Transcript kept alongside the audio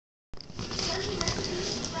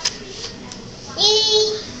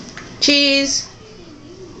Cheese.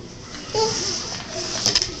 Okay,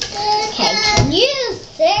 can you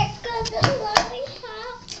think of the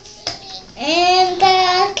lollipop and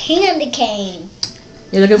the candy cane?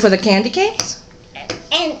 You're looking for the candy canes?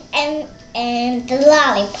 And the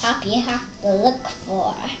lollipop you have to look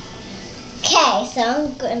for. Okay, so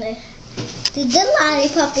I'm gonna do the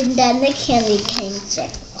lollipop and then the candy cane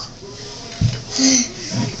circle.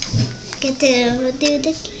 Get to do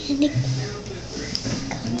the candy.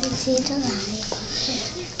 Come to see the lollipop.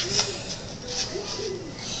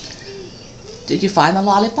 Did you find the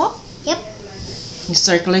lollipop? Yep. You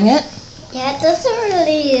circling it? Yeah, it doesn't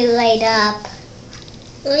really light up.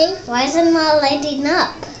 Really? Why is it not lighting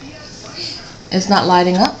up? It's not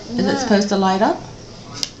lighting up? Is No. it supposed to light up?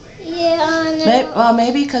 Yeah, no.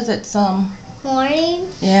 Maybe because it's Morning?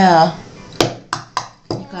 yeah.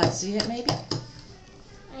 You guys see it maybe?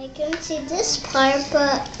 I can see this part,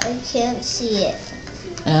 but I can't see it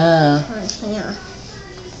Oh. on here.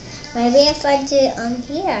 Maybe if I do it on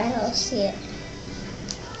here, I'll see it.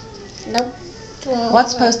 Nope.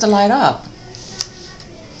 What's supposed to light up?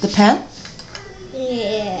 The pen?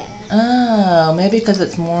 Yeah. Oh, maybe because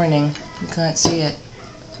it's morning. You can't see it.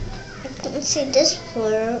 I can see this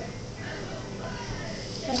part.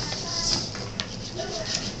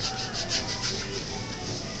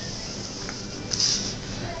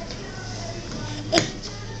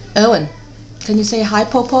 Owen, can you say hi,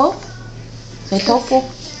 Popo? Say Popo.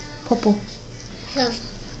 Popo.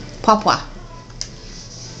 Papa.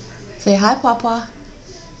 Say hi, Papa.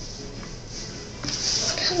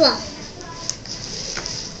 Come on.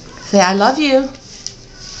 Say I love you.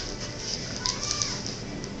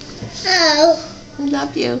 Oh. I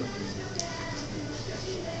love you.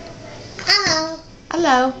 Oh.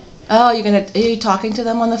 Hello. Oh, are you talking to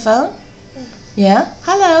them on the phone? Yeah?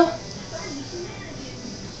 Hello.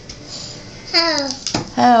 Oh.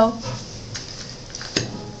 Hello.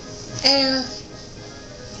 Oh.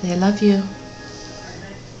 Say I love you.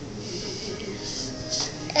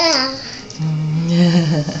 Oh.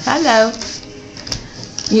 Hello.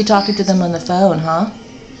 You talking to them on the phone, huh?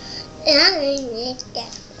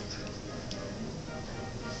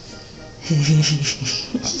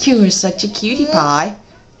 You are such a cutie pie.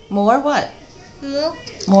 More what?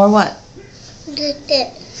 More what?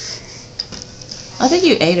 I think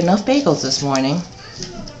you ate enough bagels this morning.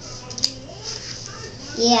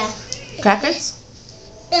 Yeah. Crackers?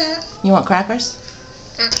 You want crackers?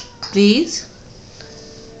 Please?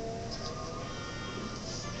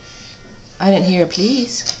 I didn't hear a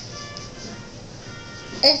please.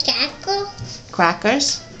 A cackle?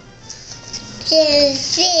 Crackers?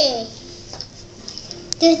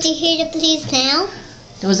 Did you hear the please now?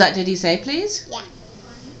 Did he say please? Yeah.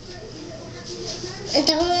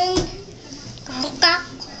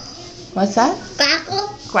 What's that? Crackle?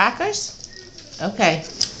 Crackers? Okay.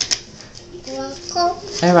 Crackle?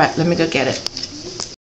 Alright, let me go get it.